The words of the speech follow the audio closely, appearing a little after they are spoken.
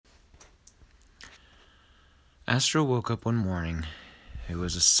Astro woke up one morning. It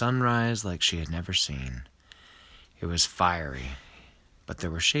was a sunrise like she had never seen. It was fiery, but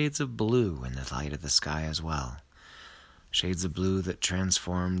there were shades of blue in the light of the sky as well. Shades of blue that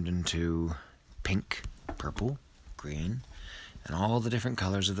transformed into pink, purple, green, and all the different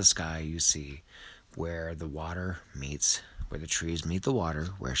colors of the sky you see where the water meets, where the trees meet the water,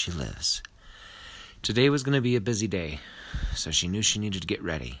 where she lives. Today was going to be a busy day, so she knew she needed to get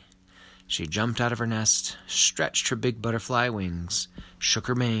ready. She jumped out of her nest, stretched her big butterfly wings, shook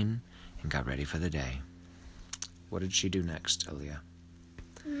her mane, and got ready for the day. What did she do next, Aaliyah?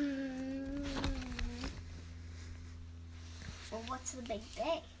 Well, what's the big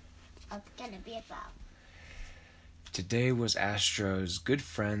day going to be about? Today was Astro's good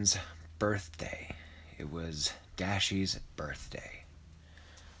friend's birthday. It was Dashy's birthday.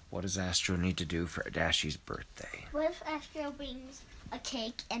 What does Astro need to do for Dashy's birthday? What if Astro brings a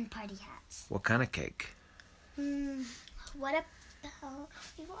cake and party hats? What kind of cake? What if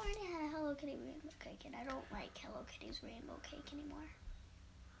we've already had a Hello Kitty rainbow cake, and I don't like Hello Kitty's rainbow cake anymore.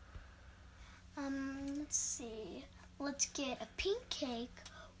 Let's see. Let's get a pink cake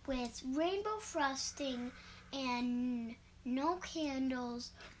with rainbow frosting and no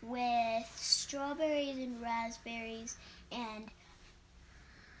candles, with strawberries and raspberries and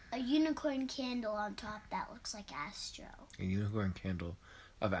a unicorn candle on top that looks like Astro. A unicorn candle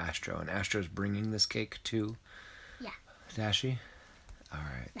of Astro. And Astro's bringing this cake to Dashy? All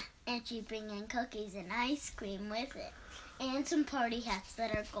right. And she's bringing cookies and ice cream with it. And some party hats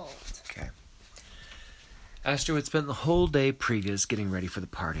that are gold. Okay. Astro had spent the whole day previous getting ready for the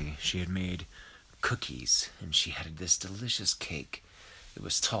party. She had made cookies, and she had this delicious cake. It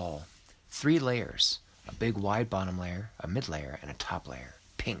was tall, 3 layers, a big wide bottom layer, a mid layer, and a top layer.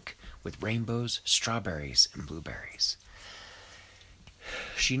 Pink, with rainbows, strawberries, and blueberries.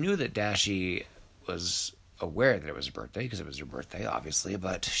 She knew that Dashy was aware that it was her birthday, because it was her birthday, obviously,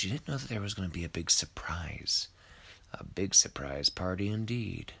 but she didn't know that there was going to be a big surprise. A big surprise party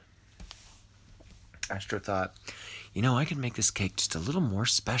indeed. Astro thought, I could make this cake just a little more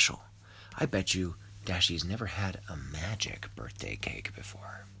special. I bet you Dashy's never had a magic birthday cake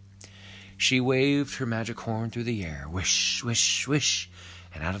before. She waved her magic horn through the air, wish, swish, swish,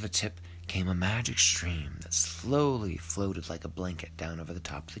 and out of the tip came a magic stream that slowly floated like a blanket down over the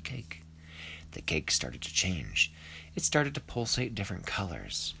top of the cake. The cake started to change. It started to pulsate different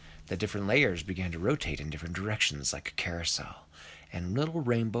colors. The different layers began to rotate in different directions like a carousel, and little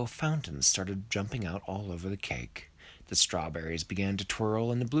rainbow fountains started jumping out all over the cake. The strawberries began to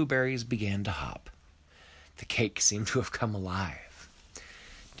twirl and the blueberries began to hop. The cake seemed to have come alive.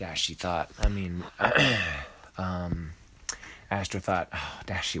 Dashy thought, Astro thought,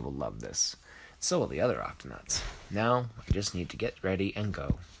 Dashy will love this. So will the other Octonauts. Now, I just need to get ready and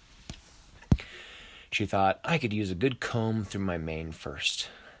go. She thought, I could use a good comb through my mane first.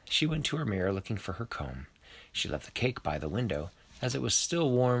 She went to her mirror looking for her comb. She left the cake by the window, as it was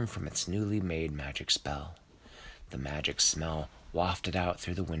still warm from its newly made magic spell. The magic smell wafted out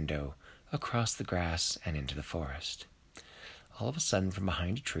through the window, across the grass, and into the forest. All of a sudden, from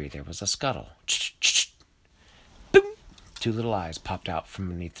behind a tree, there was a scuttle. Boom! 2 little eyes popped out from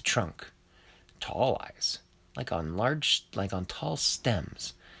beneath the trunk. Tall eyes, like on tall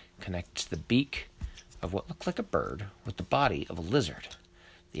stems, connected to the beak of what looked like a bird with the body of a lizard.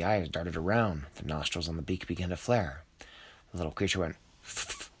 The eyes darted around. The nostrils on the beak began to flare. The little creature went,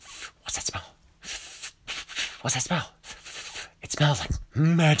 "What's that smell? What's that smell? It smells like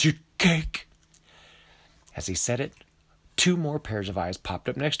magic cake." As he said it, 2 more pairs of eyes popped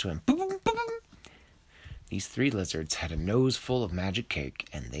up next to him. Boom, boom, boom. These 3 lizards had a nose full of magic cake,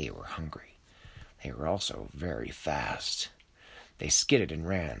 and they were hungry. They were also very fast. They skidded and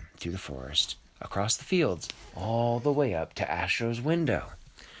ran through the forest, across the fields, all the way up to Astro's window.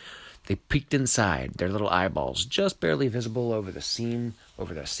 They peeked inside, their little eyeballs just barely visible over the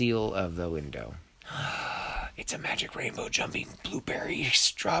seal of the window. It's a magic rainbow jumping, blueberry,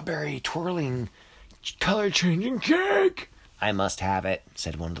 strawberry, twirling, color-changing cake. I must have it,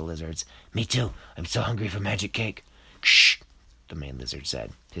 said one of the lizards. Me too. I'm so hungry for magic cake. Shh, the main lizard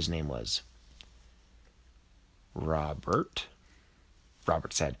said. His name was Robert.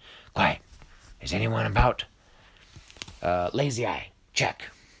 Robert said, Quiet. Is anyone about? Lazy Eye. Check.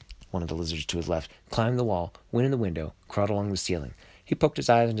 One of the lizards to his left climbed the wall, went in the window, crawled along the ceiling. He poked his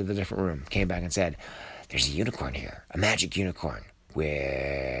eyes into the different room, came back and said, There's a unicorn here, a magic unicorn,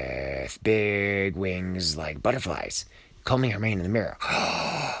 with big wings like butterflies. Combing her mane in the mirror,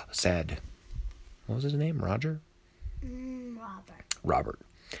 said, what was his name, Roger? Robert.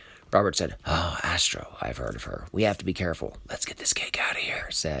 Robert said, Oh, Astro, I've heard of her. We have to be careful. Let's get this cake out of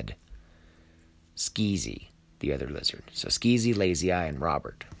here, said Skeezy. the other lizard. So Skeezy, Lazy Eye, and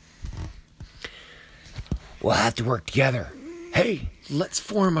Robert. We'll have to work together. Hey, let's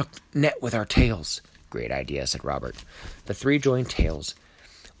form a net with our tails. Great idea, said Robert. The three joined tails,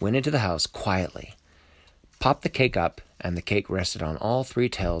 went into the house quietly, popped the cake up, and the cake rested on all three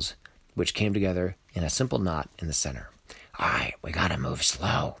tails, which came together in a simple knot in the center. All right, we gotta move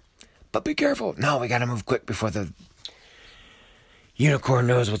slow. But be careful. No, we gotta move quick before the unicorn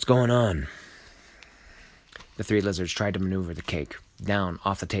knows what's going on. The three lizards tried to maneuver the cake down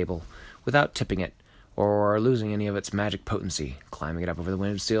off the table without tipping it or losing any of its magic potency. Climbing it up over the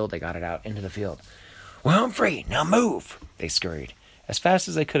windowsill, they got it out into the field. Well, I'm free. Now move. They scurried as fast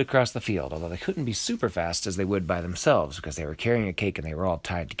as they could across the field, although they couldn't be super fast as they would by themselves because they were carrying a cake and they were all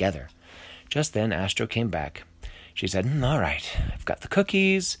tied together. Just then, Astro came back. She said, all right, I've got the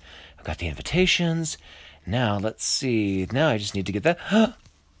cookies, I've got the invitations. Now, let's see. Now I just need to get that.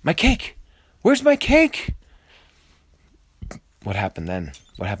 My cake! Where's my cake? What happened then?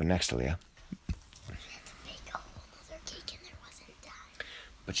 What happened next, Aaliyah?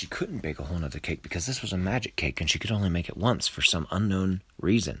 But she couldn't bake a whole nother cake because this was a magic cake and she could only make it once for some unknown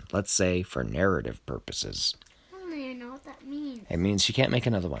reason. Let's say for narrative purposes. I don't even know what that means. It means she can't make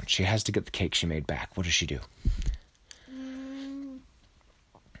another one. She has to get the cake she made back. What does she do?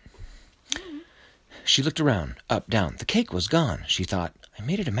 She looked around, up, down. The cake was gone. She thought, I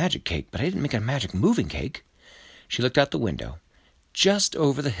made it a magic cake, but I didn't make a magic moving cake. She looked out the window. Just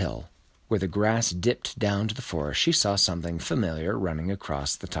over the hill, where the grass dipped down to the forest, she saw something familiar running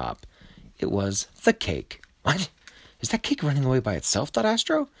across the top. It was the cake. What? Is that cake running away by itself, thought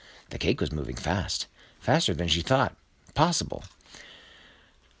Astro? The cake was moving fast. Faster than she thought possible.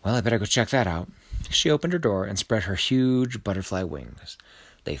 Well, I better go check that out. She opened her door and spread her huge butterfly wings.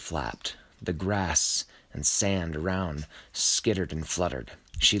 They flapped. The grass and sand around skittered and fluttered.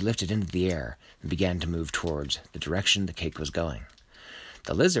 She lifted into the air and began to move towards the direction the cake was going.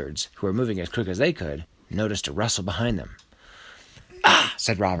 The lizards, who were moving as quick as they could, noticed a rustle behind them. Ah,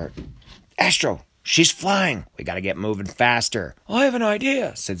 said Robert. Astro, she's flying. We gotta get moving faster. I have an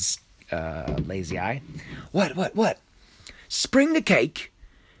idea, said Lazy Eye. What? Spring the cake,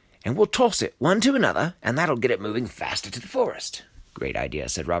 and we'll toss it one to another, and that'll get it moving faster to the forest. Great idea,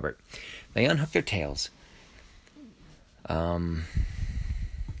 said Robert. They unhooked their tails.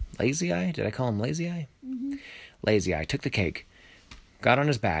 Lazy Eye? Did I call him Lazy Eye? Mm-hmm. Lazy Eye took the cake, got on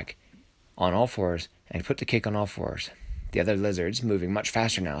his back, on all fours, and put the cake on all fours. The other lizards, moving much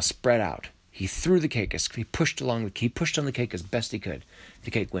faster now, spread out. He threw the cake he pushed on the cake as best he could.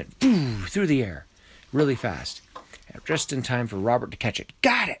 The cake went through the air, really fast, just in time for Robert to catch it.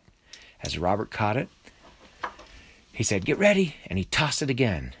 Got it! As Robert caught it, he said, get ready, and he tossed it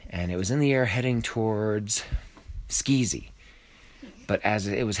again, and it was in the air heading towards Skeezy. But as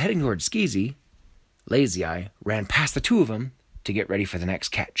it was heading towards Skeezy, Lazy Eye ran past the two of them to get ready for the next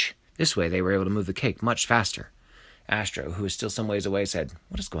catch. This way, they were able to move the cake much faster. Astro, who was still some ways away, said,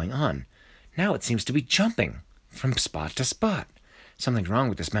 what is going on? Now it seems to be jumping from spot to spot. Something's wrong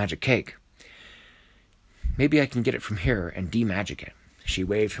with this magic cake. Maybe I can get it from here and de-magic it. She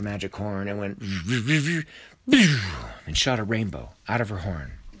waved her magic horn and went and shot a rainbow out of her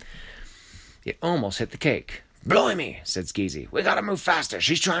horn. It almost hit the cake. Blimey, said Skeezy. We gotta move faster.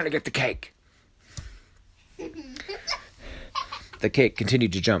 She's trying to get the cake. The cake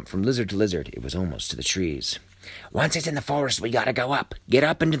continued to jump from lizard to lizard. It was almost to the trees. Once it's in the forest, we gotta go up. Get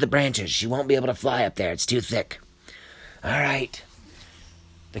up into the branches. She won't be able to fly up there. It's too thick. All right.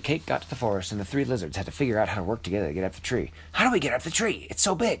 The cake got to the forest, and the three lizards had to figure out how to work together to get up the tree. How do we get up the tree? It's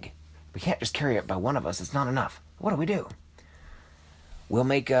so big. We can't just carry it by one of us. It's not enough. What do we do? We'll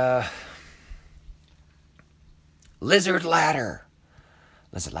make a lizard ladder.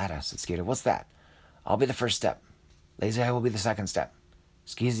 Lizard ladder, said Skeeter. What's that? I'll be the first step. Lazy Eye will be the second step.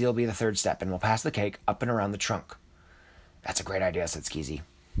 Skeezy will be the third step, and we'll pass the cake up and around the trunk. That's a great idea, said Skeezy.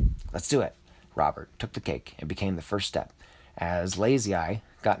 Let's do it. Robert took the cake and became the first step. As Lazy Eye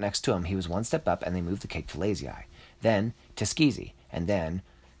got next to him, he was one step up, and they moved the cake to Lazy Eye. Then to Skeezy, and then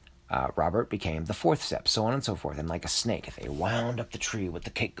Robert became the fourth step, so on and so forth. And like a snake, they wound up the tree with the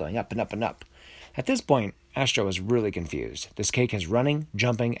cake going up and up and up. At this point, Astro was really confused. This cake is running,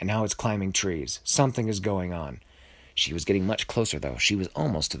 jumping, and now it's climbing trees. Something is going on. She was getting much closer, though. She was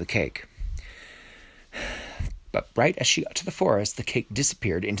almost to the cake. But right as she got to the forest, the cake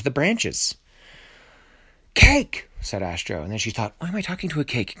disappeared into the branches. Cake, said Astro, and then she thought, why am I talking to a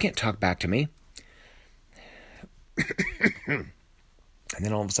cake? It can't talk back to me. And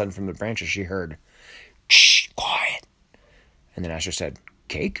then all of a sudden from the branches she heard, shh, quiet. And then Astro said,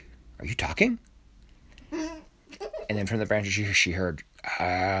 Cake, are you talking? And then from the branches she heard,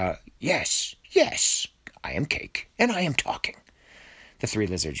 yes, I am Cake, and I am talking. The 3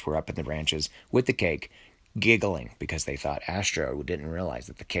 lizards were up in the branches with the cake, giggling because they thought Astro didn't realize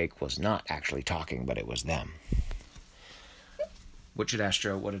that the cake was not actually talking, but it was them. What does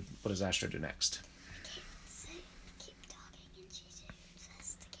Astro do next? Keep talking and she should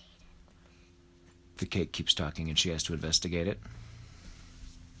investigate it. The cake keeps talking and she has to investigate it.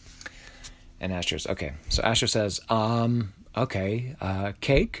 And Astro's, okay. So Astro says, okay,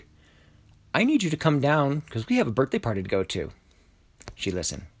 Cake, I need you to come down because we have a birthday party to go to. She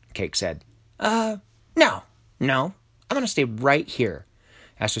listened. Cake said, no, I'm going to stay right here.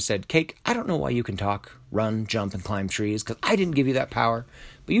 Astro said, Cake, I don't know why you can talk, run, jump, and climb trees because I didn't give you that power,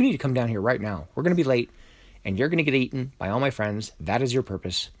 but you need to come down here right now. We're going to be late, and you're going to get eaten by all my friends. That is your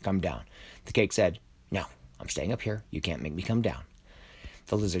purpose. Come down. The cake said, no, I'm staying up here. You can't make me come down.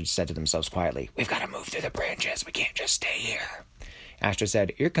 The lizards said to themselves quietly, we've got to move through the branches. We can't just stay here. Astro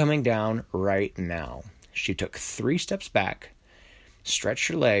said, you're coming down right now. She took 3 steps back, stretched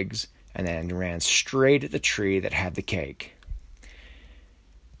her legs, and then ran straight at the tree that had the cake.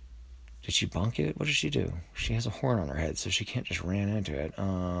 Did she bonk it? What did she do? She has a horn on her head, so she can't just ran into it.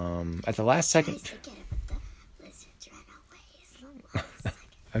 At the last second...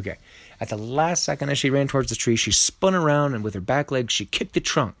 Okay. At the last second as she ran towards the tree, she spun around, and with her back legs, she kicked the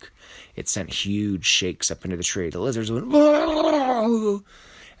trunk. It sent huge shakes up into the tree. The lizards went...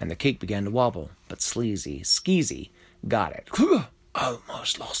 and the cake began to wobble, but Skeezy got it.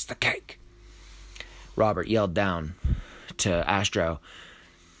 Almost lost the cake. Robert yelled down to Astro,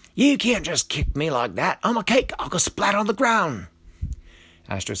 you can't just kick me like that. I'm a cake. I'll go splat on the ground.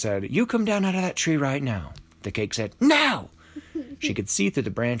 Astro said, you come down out of that tree right now. The cake said, now. She could see through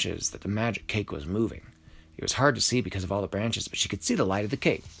the branches that the magic cake was moving. It was hard to see because of all the branches, but she could see the light of the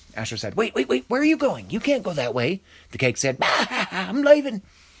cake. Astro said, wait, where are you going? You can't go that way. The cake said, I'm leaving.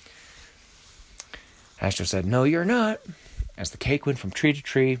 Astro said, no, you're not. As the cake went from tree to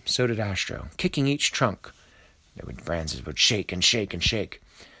tree, so did Astro, kicking each trunk. The branches would shake and shake and shake.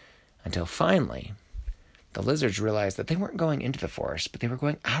 Until finally, the lizards realized that they weren't going into the forest, but they were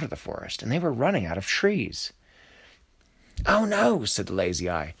going out of the forest, and they were running out of trees. Oh no, said the lazy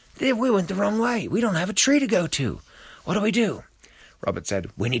eye. We went the wrong way. We don't have a tree to go to. What do we do? Robert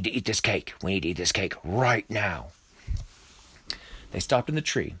said, we need to eat this cake. We need to eat this cake right now. They stopped in the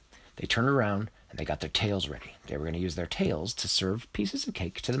tree. They turned around, and they got their tails ready. They were going to use their tails to serve pieces of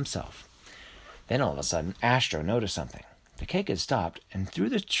cake to themselves. Then all of a sudden, Astro noticed something. The cake had stopped, and through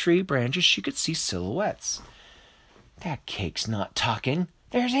the tree branches she could see silhouettes. That cake's not talking.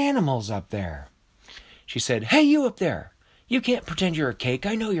 There's animals up there. She said, hey, you up there. You can't pretend you're a cake.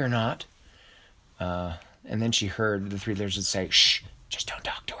 I know you're not. And then she heard the 3 lizards say, shh, just don't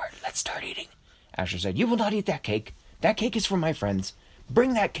talk to her. Let's start eating. Astro said, you will not eat that cake. That cake is for my friends.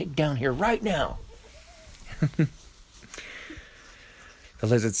 Bring that cake down here right now. The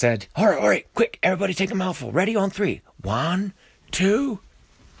lizard said, all right, quick, everybody take a mouthful. Ready on 3. 1, 2.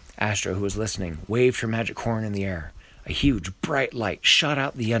 Astro, who was listening, waved her magic horn in the air. A huge, bright light shot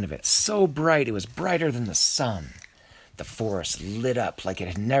out the end of it, so bright it was brighter than the sun. The forest lit up like it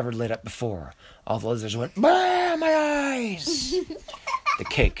had never lit up before. All the lizards went, bah, my eyes! The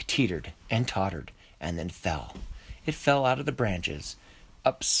cake teetered and tottered and then fell. It fell out of the branches,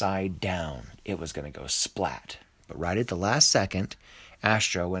 upside down. It was going to go splat. But right at the last second,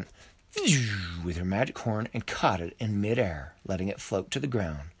 Astro went with her magic horn and caught it in midair, letting it float to the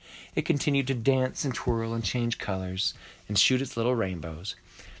ground. It continued to dance and twirl and change colors and shoot its little rainbows.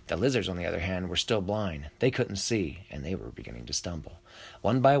 The lizards, on the other hand, were still blind. They couldn't see, and they were beginning to stumble.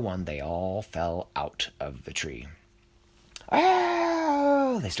 One by one, they all fell out of the tree.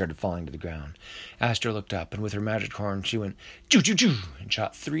 Ah! They started falling to the ground. Astro looked up, and with her magic horn, she went choo-choo-choo and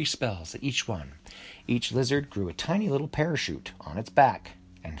shot 3 spells at each one. Each lizard grew a tiny little parachute on its back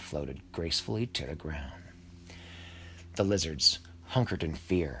and floated gracefully to the ground. The lizards hunkered in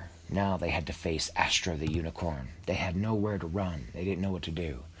fear. Now they had to face Astro the unicorn. They had nowhere to run. They didn't know what to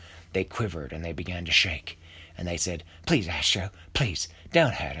do. They quivered and they began to shake. And they said, please, Astro, please,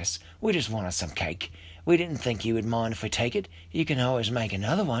 don't hurt us. We just wanted some cake. We didn't think you would mind if we take it. You can always make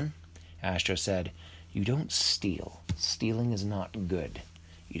another one. Astro said, you don't steal. Stealing is not good.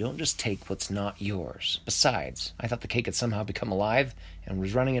 You don't just take what's not yours. Besides, I thought the cake had somehow become alive and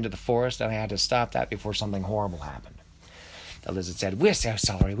was running into the forest, and I had to stop that before something horrible happened. The lizard said, we're so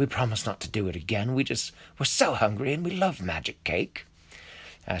sorry. We promised not to do it again. We're so hungry, and we love magic cake.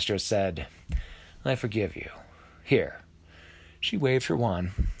 Astro said, I forgive you. Here. She waved her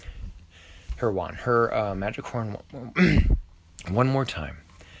wand. Her magic horn one more time.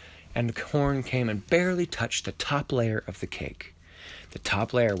 And the horn came and barely touched the top layer of the cake. The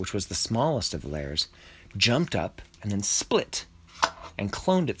top layer, which was the smallest of the layers, jumped up, and then split and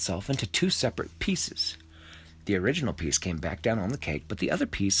cloned itself into 2 separate pieces. The original piece came back down on the cake, but the other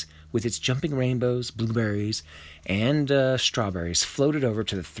piece, with its jumping rainbows, blueberries, and strawberries, floated over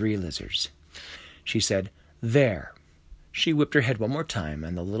to the 3 lizards. She said, "There." She whipped her head one more time,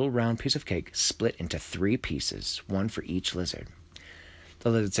 and the little round piece of cake split into 3 pieces, 1 for each lizard. The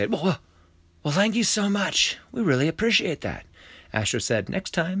lizard said, Well, thank you so much. We really appreciate that." Astro said,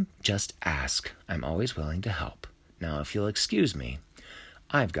 "Next time, just ask. I'm always willing to help. Now, if you'll excuse me,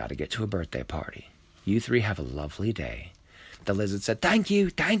 I've got to get to a birthday party. You 3 have a lovely day." The lizard said, Thank you,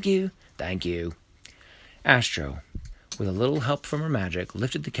 thank you, thank you." Astro, with a little help from her magic,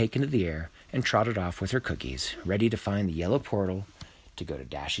 lifted the cake into the air and trotted off with her cookies, ready to find the yellow portal to go to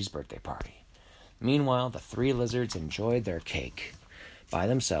Dashy's birthday party. Meanwhile, the 3 lizards enjoyed their cake by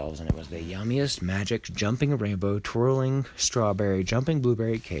themselves, and it was the yummiest magic jumping rainbow, twirling strawberry, jumping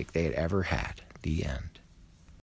blueberry cake they had ever had. The end.